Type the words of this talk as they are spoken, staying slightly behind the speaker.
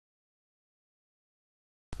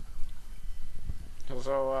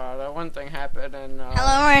So that one thing happened, and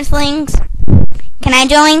Hello, Earthlings. Can I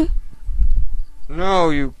join? no,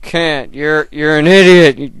 you can't. You're an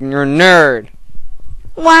idiot. You're a nerd.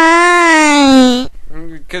 Why?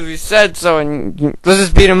 Because we said so, and let's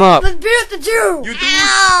just beat him up. Let's beat up the Jew! You do?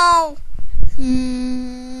 Ow!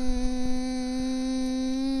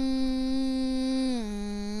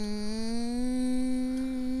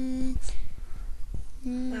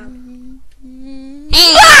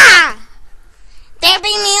 They're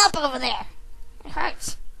beating me up over there. It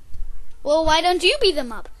hurts. Well, why don't you beat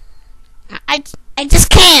them up? I just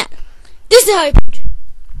can't. This is how you punch.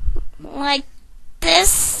 Like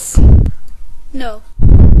this. No.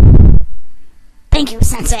 Thank you,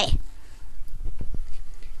 Sensei.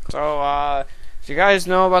 So, do you guys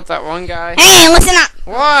know about that one guy? Hey, listen up.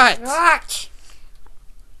 What? Watch.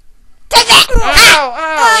 Take that.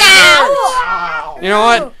 Ow! You know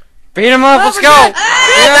what? Beat him up. Let's go.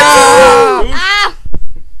 Ah!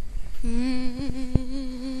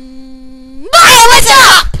 Hey, what's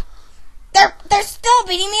up? They're still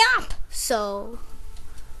beating me up. So,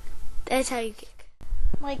 that's how you kick.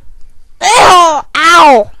 Like, ew,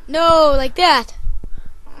 ow. No, like that.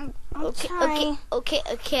 Okay,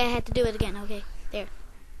 Okay, I had to do it again. Okay, there.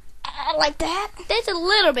 I like that. That's a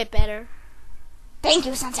little bit better. Thank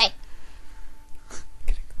you, Sensei.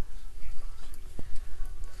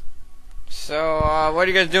 So, what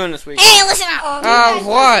are you guys doing this week? Hey, listen up.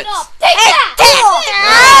 What? Take that.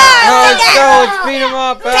 Oh, let's go. Let's beat him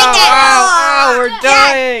up. Ow, we're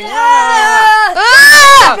dying.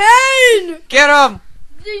 Pain! Get him.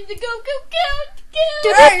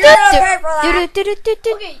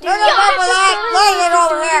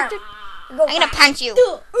 I'm gonna punch you.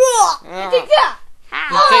 Oh,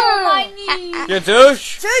 my knee. You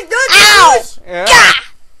douche. Ow! Yeah.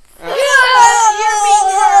 Let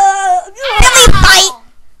me fight.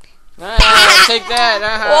 Take that.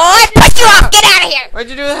 Oh, I push you off. Get out of here. What'd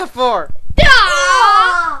you do that for?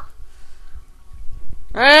 Ah!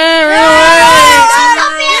 Hey,